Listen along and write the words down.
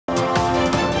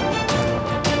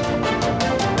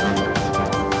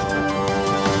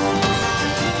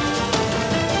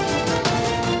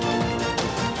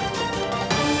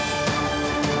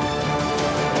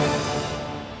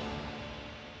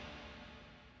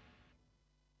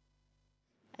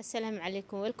Assalamu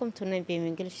alaikum. Welcome to 9 p.m.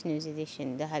 English News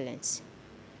Edition, the headlines.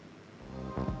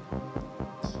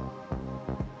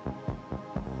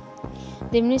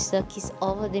 The minister kicks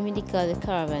off the medical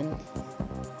caravan.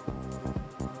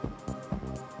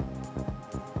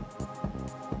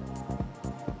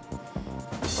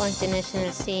 On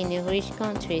international scene, rich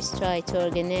countries try to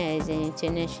organize an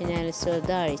international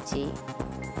solidarity.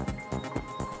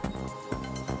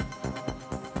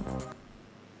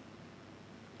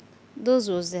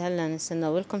 Those was the headlines, and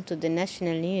now welcome to the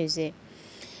national news.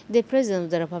 The President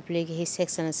of the Republic, His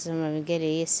Excellency Omar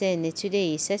Ghali, sent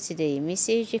today, Saturday,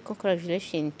 message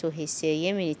congratulations to his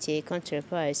Yemeni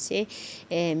counterpart,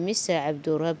 Mr.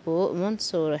 Abdul Rabbu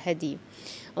Mansour Hadi,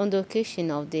 on the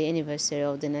occasion of the anniversary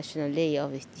of the National Day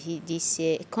of this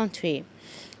country.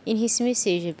 In his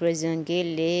message, President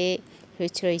Ghali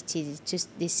reiterated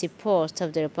the support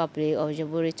of the Republic of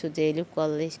Djibouti to the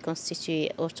local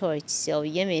constituent authorities of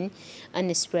Yemen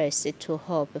and expressed to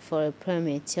hope for a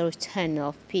permanent return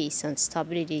of peace and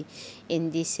stability in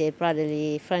this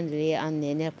brotherly, friendly and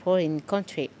neighboring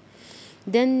country.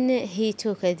 Then he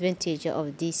took advantage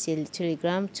of this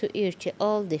telegram to urge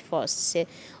all the forces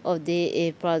of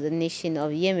the brother nation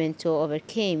of Yemen to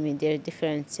overcome their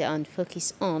differences and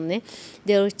focus on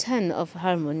the return of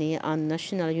harmony and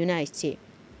national unity.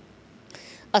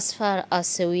 As far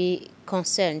as we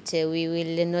concerned, we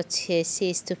will not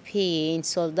cease to be in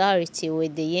solidarity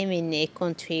with the Yemen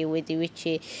country with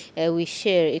which we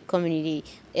share a community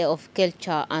of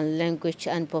culture and language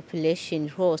and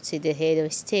population, wrote the head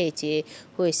of state,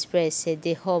 who expressed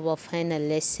the hope of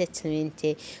final settlement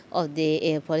of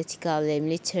the political and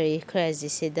military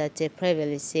crisis that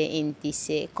prevails in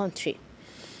this country.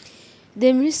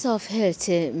 The Minister of Health,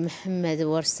 Mohammed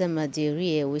Warsama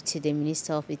Dirie, with the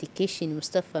Minister of Education,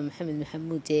 Mustafa Mohammed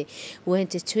Mahmoud,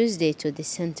 went Tuesday to the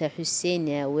Center Hussein,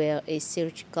 where a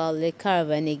surgical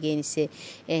caravan against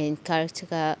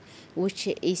Kartaka, which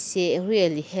is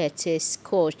really health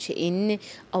scourge in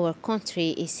our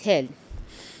country, is held.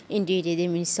 Indeed, the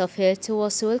Minister of Health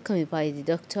was welcomed by the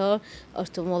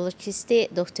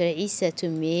ophthalmologist Dr. Isa to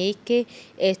make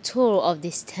a tour of the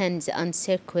stands and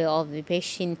circle of the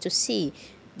patient to see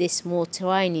the smooth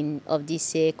running of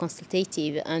these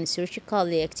consultative and surgical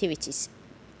activities.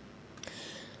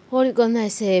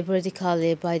 Organized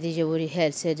periodically by the Djibouti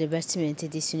Health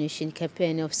Department, this nation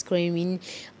campaign of screening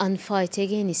and fight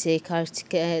against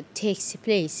Kartaka takes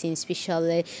place in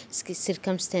special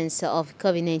circumstances of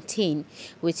COVID-19,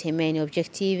 with a main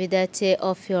objective that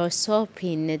of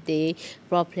solving the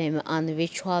problem and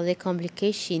virtual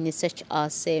complications such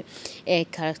as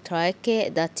cataract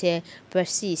that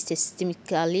persist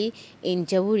systemically in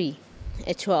Djibouti.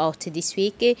 Throughout this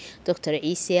week, Dr.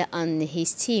 Isa and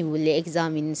his team will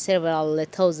examine several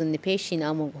thousand patients,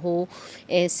 among whom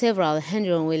several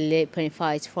hundred will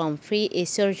benefit from free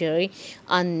surgery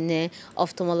and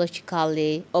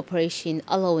ophthalmological operation,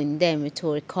 allowing them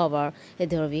to recover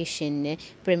their vision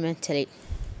permanently.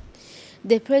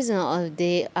 The President of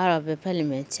the Arab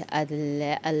Parliament,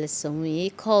 Adel Al-Saumi,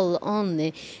 called on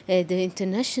the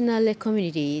international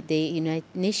community, the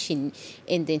United Nations,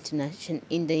 in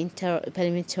the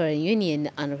Inter-Parliamentary Union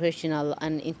and regional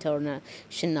and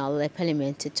international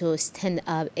parliament to stand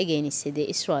up against the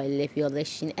Israeli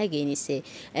violation against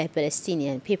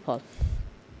Palestinian people.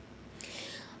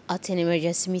 At an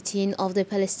emergency meeting of the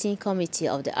Palestine Committee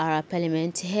of the Arab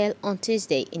Parliament held on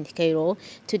Tuesday in Cairo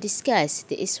to discuss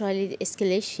the Israeli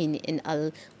escalation in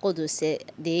Al-Qudus,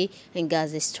 the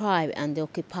Gaza Strip, and the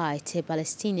occupied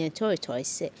Palestinian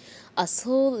territories,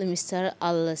 Asul Mr.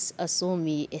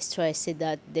 Al-Assoumi stressed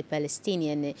that the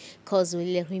Palestinian cause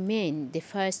will remain the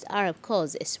first Arab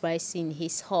cause, expressing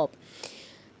his hope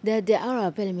that the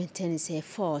Arab parliamentarians'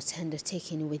 efforts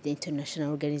undertaken with the international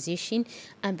organization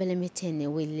and parliament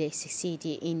will succeed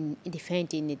in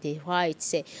defending the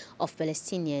rights of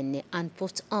Palestinians and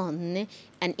put on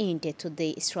an end to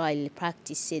the Israeli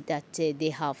practice that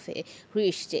they have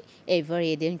reached a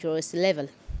very dangerous level.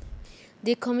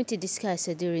 The committee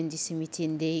discussed during this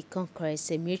meeting the concurrent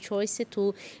measures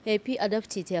to be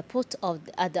adopted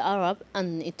at the Arab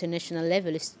and international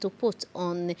levels to put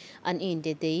on an end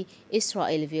to the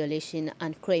Israeli violation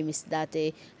and crimes that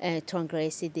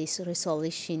transgress this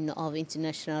resolution of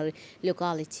international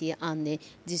legality and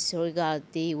disregard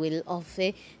the will of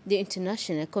the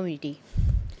international community.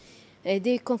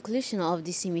 The conclusion of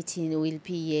this meeting will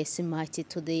be submitted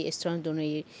to the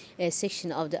extraordinary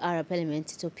section of the Arab Parliament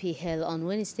to be held on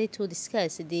Wednesday to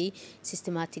discuss the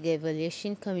systematic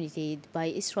evaluation committed by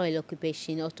Israel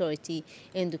Occupation Authority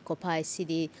in the occupied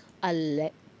city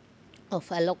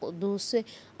of Al-Qudus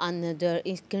and their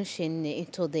incursion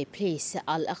into the place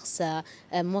Al-Aqsa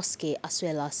Mosque, as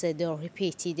well as their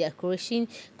repeated aggression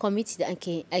committed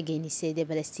against the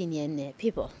Palestinian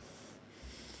people.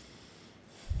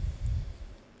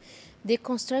 The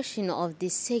construction of the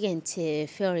second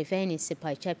ferry Venice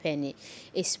by Japan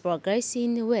is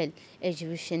progressing well. A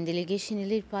Egyptian delegation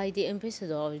led by the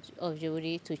ambassador of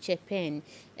Djibouti to Japan,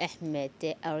 Ahmed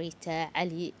Arita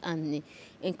Ali, and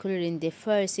including the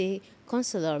first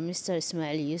Consular Mr.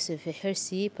 Ismail Yusuf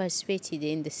Hirsi, participated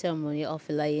in the ceremony of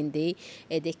laying the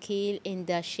keel in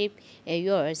the ship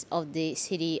yards of the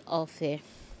city of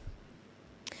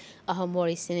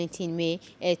Ahmori, 19 May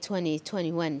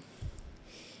 2021.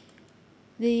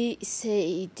 The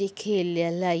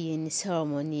keel laying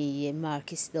ceremony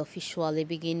marks the official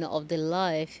beginning of the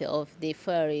life of the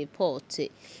ferry port,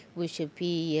 which will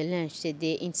be launched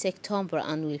in September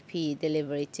and will be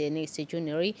delivered next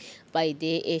January by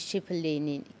the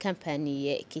shipbuilding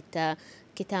company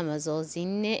Kitamazos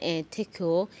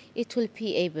Teko. It will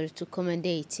be able to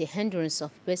accommodate hundreds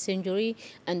of passengers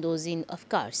and dozens of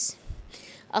cars.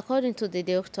 According to the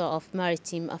Director of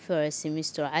Maritime Affairs,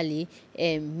 Mr. Ali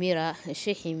Mira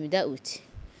Shehim Daoud,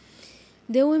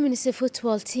 the women's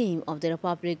football team of the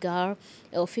Republic are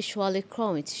officially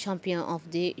crowned champion of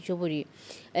the Djibouti.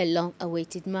 A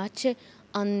long-awaited match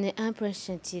and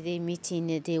unprecedented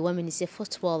meeting, the women's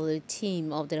football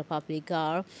team of the Republic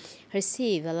are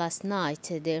received last night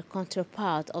their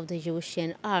counterpart of the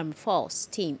Egyptian Armed Force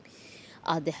team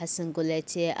at the Hassan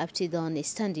Goulet Abtidon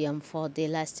Stadium for the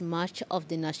last match of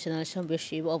the National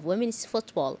Championship of Women's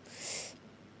Football.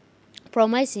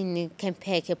 Promising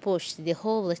campaign pushed the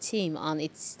whole team on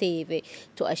its stave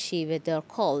to achieve their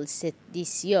goals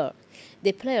this year.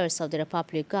 The players of the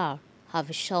Republic Guard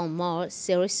have shown more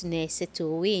seriousness to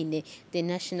win the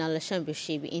national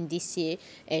championship in this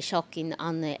shocking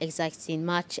and exciting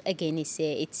match against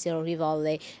its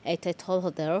rival title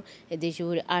holder, the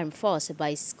Djibouti Armed Force, by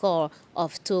a score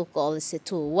of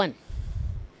 2-1.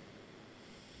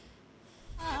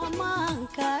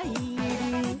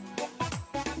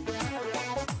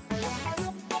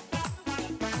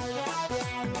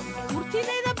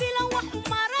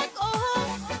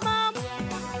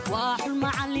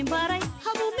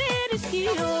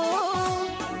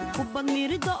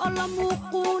 mirido alla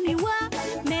muuquni waa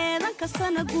meedan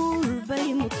kastana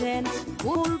guulbay muteen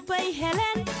guulbay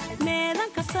heleen meedan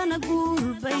kastana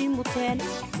guulbay muteen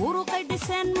muruqay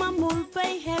dhiseen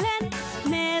maamulbay heleen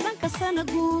meedan kastana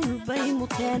guulbay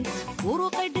muteen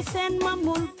muruqay dhiseen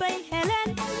maamulbay heleen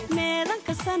meedan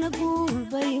kastana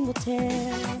guulbay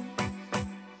muteen.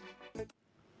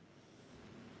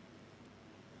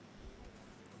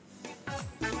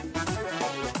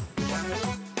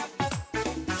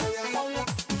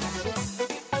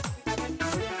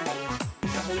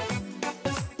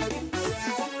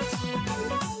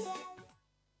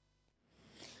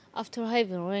 After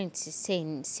having reigned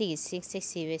six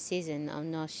successive seasons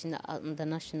on the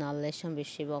National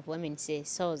Championship of Women's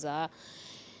Souza,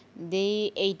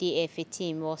 the ADF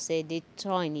team was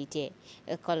dethroned.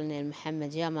 Colonel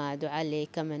Mohammed Jama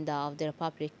Douali, commander of the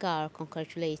Republic Guard,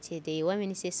 congratulated the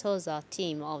Women's Souza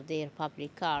team of the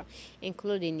Republic Guard,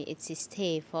 including its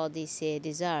staff, for this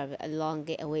deserved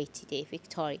long-awaited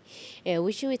victory,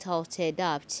 which without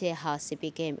doubt has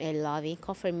become a loving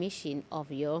confirmation of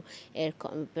your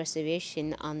perseverance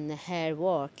and her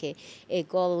work, a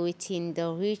goal within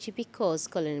the reach, because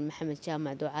Colonel Mohammed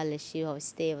Jama Douali, chief of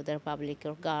staff of the Republic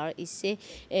Guard, is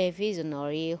a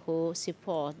visionary who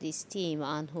supports this team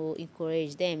and who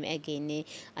encourages them again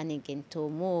and again to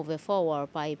move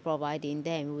forward by providing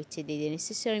them with the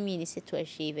necessary means to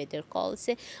achieve their goals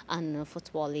and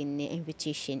footballing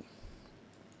ambition.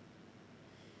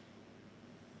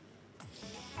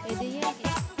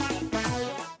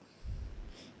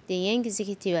 The Young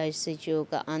Executive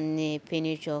Yoga and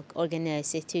Penijok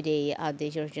organized today at the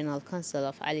Regional Council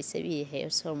of Ali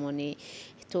Sabihi ceremony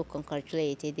to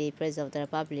congratulate the President of the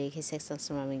Republic, His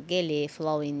Excellency Mohamed Ghali,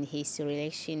 following his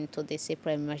re-election to the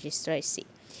Supreme Magistracy.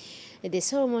 The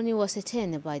ceremony was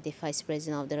attended by the Vice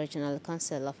President of the Regional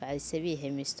Council of Al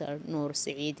Sabihi, Mr. Noor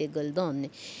Saeed Goldon,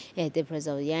 the President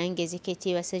of the Young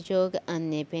Executive Asajog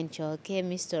and Penchok,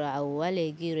 Mr.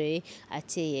 Awale Gire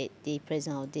Ati, the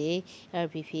President of the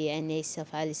RPP and Ace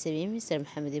of Al Sabihi, Mr.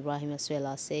 Mohammed Ibrahim, as well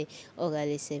as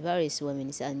Ogalis, various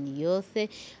women's and youth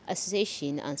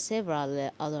association, and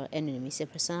several other anonymous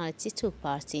personalities took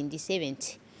part in this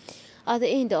event. At the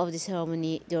end of the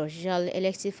ceremony, the original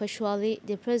elected officially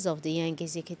the president of the Young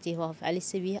Executive of Ali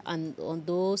Sabi and on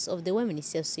those of the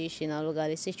Women's Association of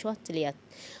Locality shortly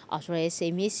addressed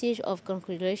a message of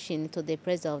congratulation to the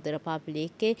President of the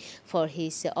Republic for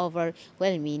his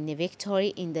overwhelming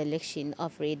victory in the election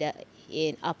of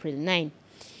in April 9.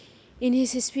 In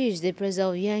his speech, the President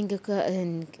of Young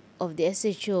of the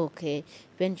SHO,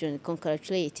 Benjamin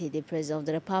congratulated the President of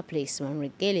the Republic,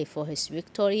 Ismail Geely, for his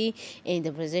victory in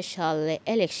the presidential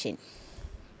election.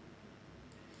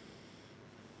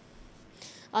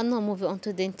 And now moving on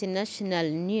to the international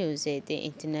news, the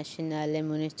International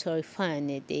Monetary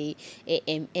Fund, the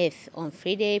IMF, on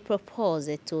Friday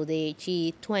proposed to the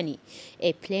G20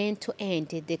 a plan to end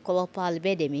the global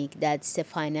pandemic that's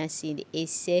financing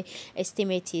is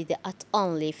estimated at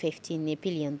only $15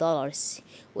 billion,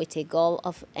 with a goal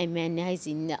of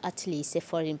immunizing at least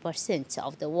 14%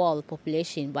 of the world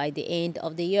population by the end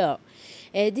of the year.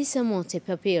 This amount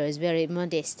appears very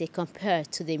modest compared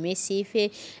to the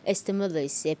massive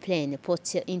stimulus plan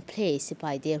put in place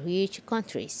by the rich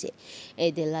countries,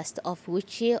 the last of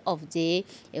which of the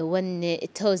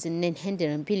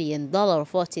 $1,900 billion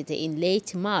voted in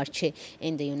late March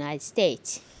in the United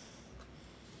States.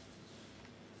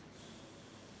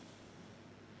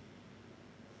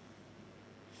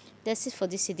 That's it for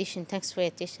this edition. Thanks for your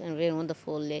attention and very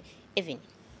wonderful evening.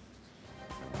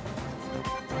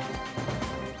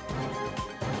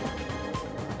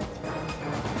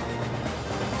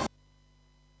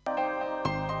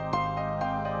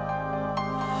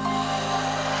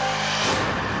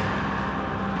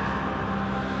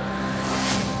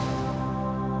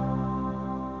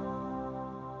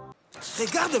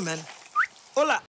 Regarde, man. Hola.